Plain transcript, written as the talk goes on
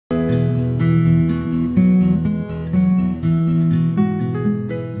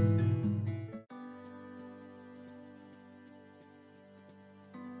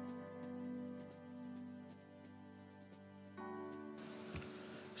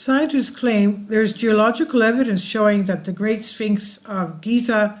Scientists claim there's geological evidence showing that the Great Sphinx of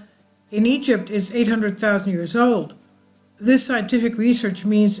Giza in Egypt is 800,000 years old. This scientific research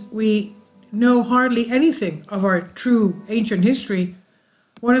means we know hardly anything of our true ancient history.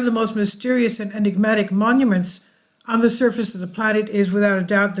 One of the most mysterious and enigmatic monuments on the surface of the planet is without a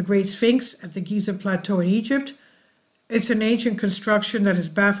doubt the Great Sphinx at the Giza Plateau in Egypt. It's an ancient construction that has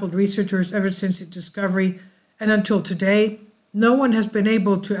baffled researchers ever since its discovery and until today. No one has been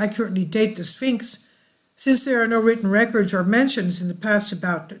able to accurately date the Sphinx since there are no written records or mentions in the past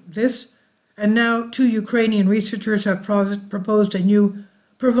about this. And now 2 Ukrainian researchers have proposed a new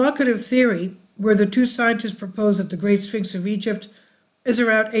provocative theory where the 2 scientists propose that the Great Sphinx of Egypt is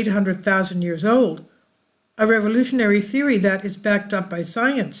around 800,000 years old, a revolutionary theory that is backed up by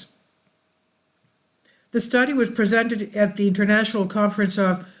science. The study was presented at the International Conference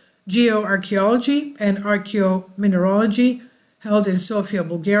of Geoarchaeology and Archaeomineralogy held in Sofia,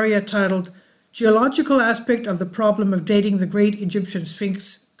 Bulgaria, titled Geological Aspect of the Problem of Dating the Great Egyptian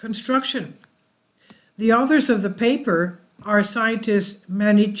Sphinx Construction. The authors of the paper are scientists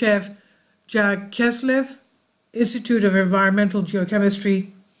Manichev Jakeslev, Institute of Environmental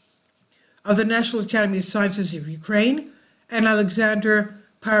Geochemistry of the National Academy of Sciences of Ukraine, and Alexander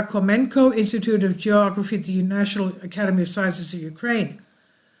Parkhomenko, Institute of Geography at the National Academy of Sciences of Ukraine.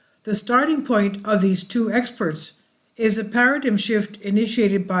 The starting point of these 2 experts is a paradigm shift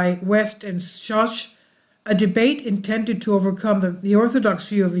initiated by West and Schoch, a debate intended to overcome the orthodox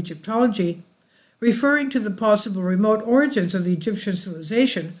view of Egyptology, referring to the possible remote origins of the Egyptian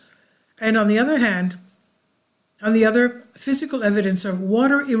civilization, and on the other, physical evidence of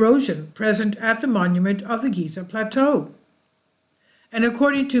water erosion present at the monument of the Giza Plateau. And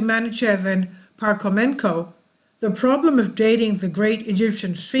according to Manichev and Parkhomenko, the problem of dating the great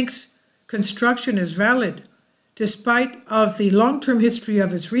Egyptian Sphinx construction is valid, despite of the long-term history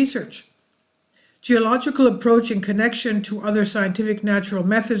of its research. Geological approach in connection to other scientific natural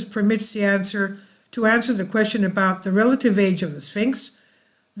methods permits to answer the question about the relative age of the Sphinx.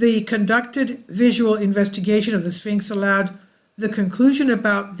 The conducted visual investigation of the Sphinx allowed the conclusion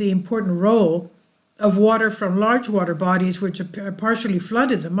about the important role of water from large water bodies which partially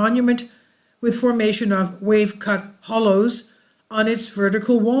flooded the monument with formation of wave-cut hollows on its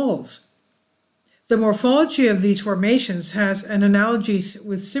vertical walls. The morphology of these formations has an analogy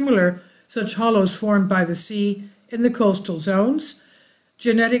with similar such hollows formed by the sea in the coastal zones,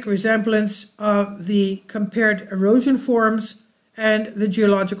 genetic resemblance of the compared erosion forms, and the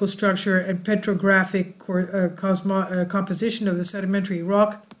geological structure and petrographic composition of the sedimentary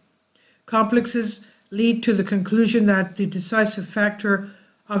rock complexes lead to the conclusion that the decisive factor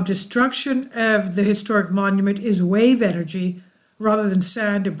of destruction of the historic monument is wave energy rather than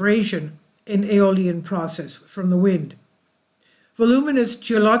sand abrasion in aeolian process from the wind. Voluminous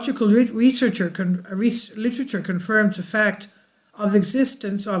geological literature confirms the fact of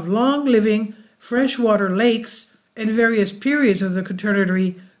existence of long-living freshwater lakes in various periods of the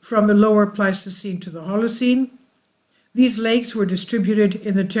Quaternary from the lower Pleistocene to the Holocene. These lakes were distributed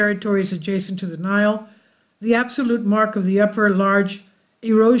in the territories adjacent to the Nile. The absolute mark of the upper large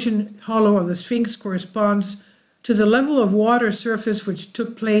erosion hollow of the Sphinx corresponds to the level of water surface which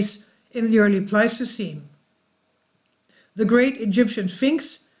took place in the early Pleistocene. The great Egyptian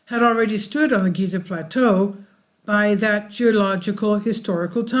Sphinx had already stood on the Giza Plateau by that geological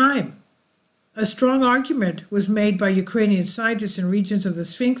historical time. A strong argument was made by Ukrainian scientists in regions of the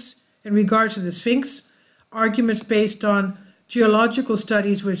Sphinx in regards to the Sphinx, arguments based on geological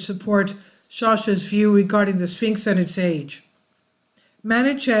studies which support Schoch's view regarding the Sphinx and its age.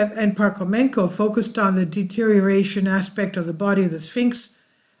 Manichev and Parkhomenko focused on the deterioration aspect of the body of the Sphinx,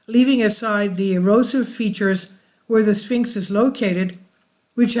 leaving aside the erosive features where the Sphinx is located,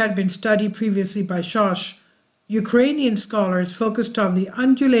 which had been studied previously by Schoch. Ukrainian scholars focused on the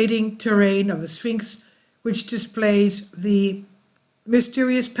undulating terrain of the Sphinx, which displays the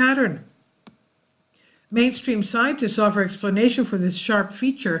mysterious pattern. Mainstream scientists offer explanation for this sharp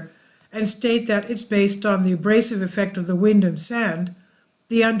feature and state that it's based on the abrasive effect of the wind and sand.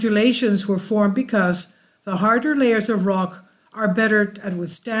 The undulations were formed because the harder layers of rock are better at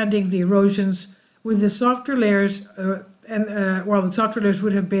withstanding the erosions, with the softer layers, while the softer layers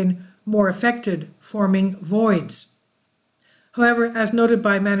would have been more affected, forming voids. However, as noted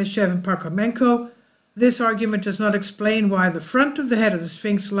by Manichev and Parkhomenko, this argument does not explain why the front of the head of the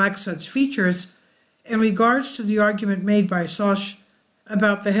Sphinx lacks such features. In regards to the argument made by Schoch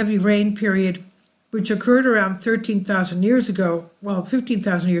about the heavy rain period, which occurred around 13,000 years ago, well,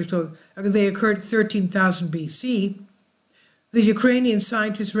 15,000 years ago, they occurred 13,000 BC, the Ukrainian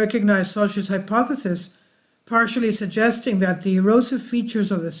scientists recognized Schoch's hypothesis, partially suggesting that the erosive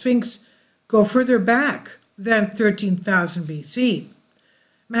features of the Sphinx go further back than 13,000 BC.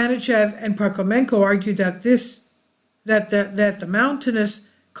 Manichev and Parkhomenko argue that the mountainous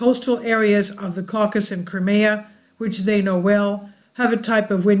coastal areas of the Caucasus and Crimea, which they know well, have a type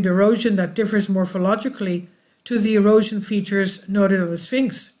of wind erosion that differs morphologically to the erosion features noted on the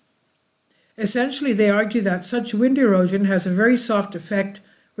Sphinx. Essentially, they argue that such wind erosion has a very soft effect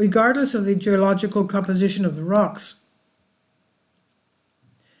regardless of the geological composition of the rocks.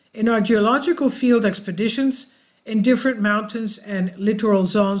 In our geological field expeditions in different mountains and littoral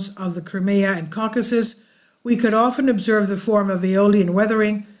zones of the Crimea and Caucasus, we could often observe the form of aeolian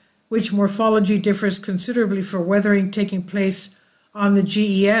weathering, which morphology differs considerably from weathering taking place on the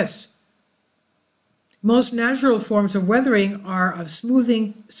GES. Most natural forms of weathering are of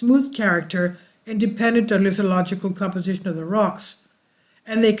smooth character, independent of lithological composition of the rocks.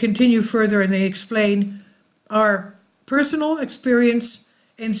 And they continue further and they explain our personal experience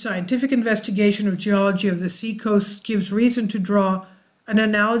in scientific investigation of geology of the seacoasts gives reason to draw an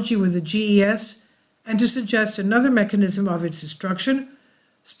analogy with the GES and to suggest another mechanism of its destruction.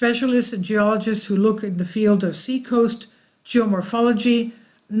 Specialists and geologists who look in the field of seacoast geomorphology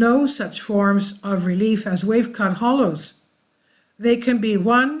know such forms of relief as wave-cut hollows. They can be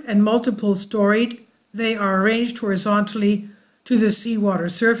one and multiple storied. They are arranged horizontally to the seawater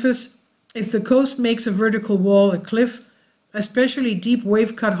surface. If the coast makes a vertical wall, a cliff, especially deep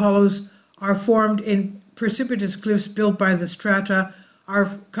wave-cut hollows are formed in precipitous cliffs built by the strata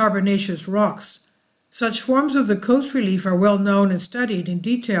of carbonaceous rocks. Such forms of the coast relief are well known and studied in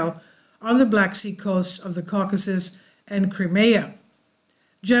detail on the Black Sea coast of the Caucasus and Crimea.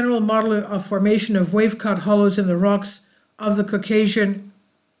 General model of formation of wave-cut hollows in the rocks of the Caucasian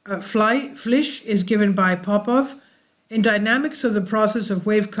flysch is given by Popov. In dynamics of the process of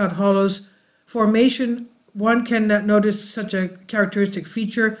wave-cut hollows formation, one can notice such a characteristic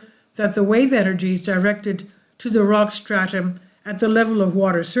feature that the wave energy is directed to the rock stratum at the level of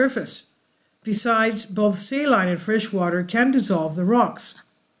water surface. Besides, both saline and fresh water can dissolve the rocks.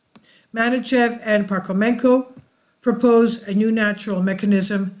 Manichev and Parkhomenko propose a new natural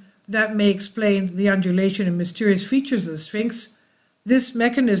mechanism that may explain the undulation and mysterious features of the Sphinx. This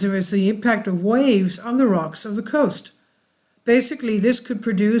mechanism is the impact of waves on the rocks of the coast. Basically, this could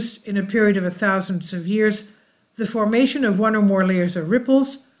produce, in a period of thousands of years, the formation of one or more layers of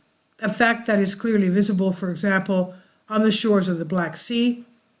ripples, a fact that is clearly visible, for example, on the shores of the Black Sea.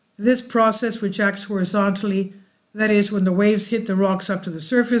 This process, which acts horizontally, that is, when the waves hit the rocks up to the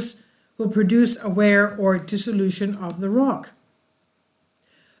surface, will produce a wear or dissolution of the rock.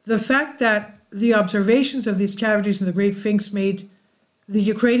 The fact that the observations of these cavities in the Great Sphinx made the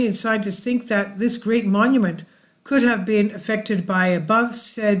Ukrainian scientists think that this great monument could have been affected by above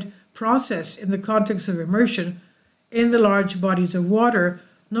said process in the context of immersion in the large bodies of water,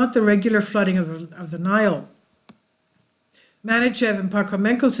 not the regular flooding of the Nile. Manichev and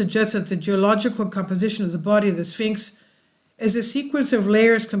Parkhomenko suggest that the geological composition of the body of the Sphinx is a sequence of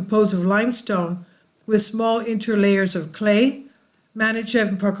layers composed of limestone with small interlayers of clay. Manichev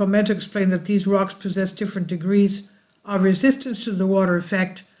and Parkhomenko explain that these rocks possess different degrees of resistance to the water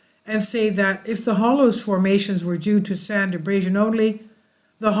effect and say that if the hollows formations were due to sand abrasion only,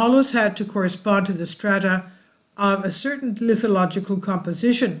 the hollows had to correspond to the strata of a certain lithological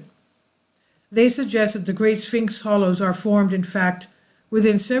composition. They suggest that the Great Sphinx hollows are formed, in fact,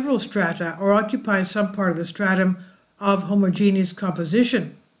 within several strata or occupying some part of the stratum of homogeneous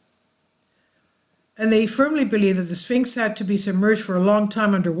composition. And they firmly believe that the Sphinx had to be submerged for a long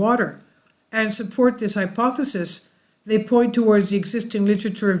time underwater. And support this hypothesis, they point towards the existing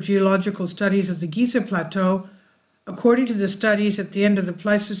literature of geological studies of the Giza Plateau. According to the studies at the end of the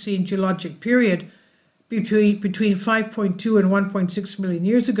Pleistocene geologic period, between 5.2 and 1.6 million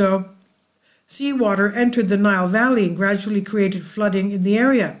years ago, seawater entered the Nile Valley and gradually created flooding in the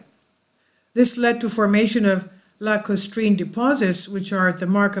area. This led to formation of lacustrine deposits, which are at the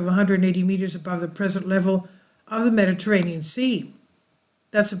mark of 180 meters above the present level of the Mediterranean Sea.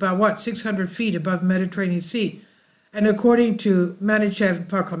 That's about, 600 feet above the Mediterranean Sea. And according to Manichev and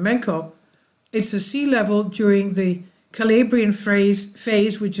Parkhomenko, it's the sea level during the Calabrian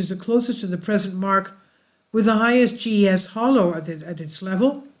phase, which is the closest to the present mark, with the highest GES hollow at its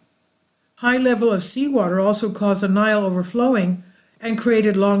level. High level of seawater also caused the Nile overflowing and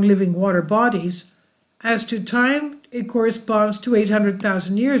created long-living water bodies. As to time, it corresponds to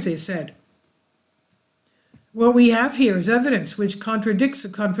 800,000 years, they said. What we have here is evidence which contradicts the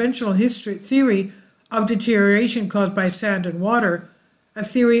conventional theory of deterioration caused by sand and water, a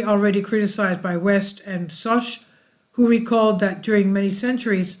theory already criticized by West and Soch, who recalled that during many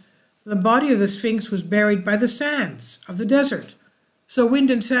centuries, the body of the Sphinx was buried by the sands of the desert, so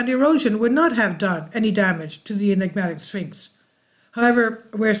wind and sand erosion would not have done any damage to the enigmatic Sphinx. However,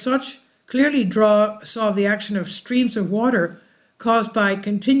 where such clearly saw the action of streams of water caused by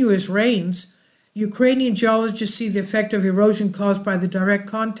continuous rains, Ukrainian geologists see the effect of erosion caused by the direct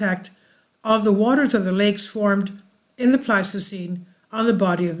contact of the waters of the lakes formed in the Pleistocene on the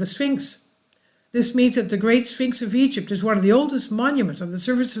body of the Sphinx. This means that the Great Sphinx of Egypt is one of the oldest monuments on the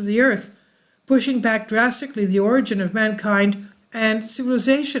surface of the earth, pushing back drastically the origin of mankind and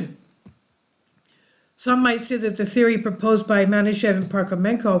civilization. Some might say that the theory proposed by Manichev and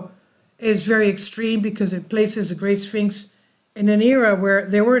Parkhomenko is very extreme because it places the Great Sphinx in an era where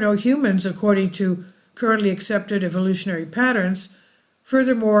there were no humans according to currently accepted evolutionary patterns.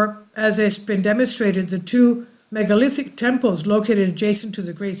 Furthermore, as has been demonstrated, the two megalithic temples located adjacent to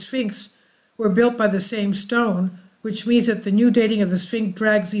the Great Sphinx were built by the same stone, which means that the new dating of the Sphinx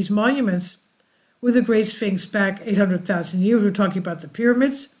drags these monuments with the Great Sphinx back 800,000 years. We're talking about the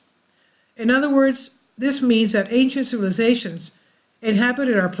pyramids. In other words, this means that ancient civilizations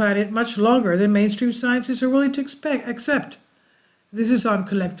inhabited our planet much longer than mainstream scientists are willing to accept. This is on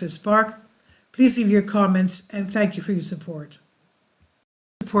Collective Spark. Please leave your comments and thank you for your support.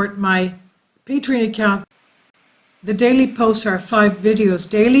 Support my Patreon account. The daily posts are 5 videos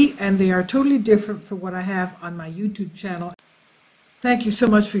daily, and they are totally different from what I have on my YouTube channel. Thank you so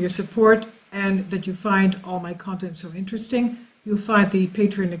much for your support and that you find all my content so interesting. You'll find the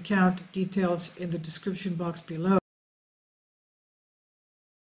Patreon account details in the description box below.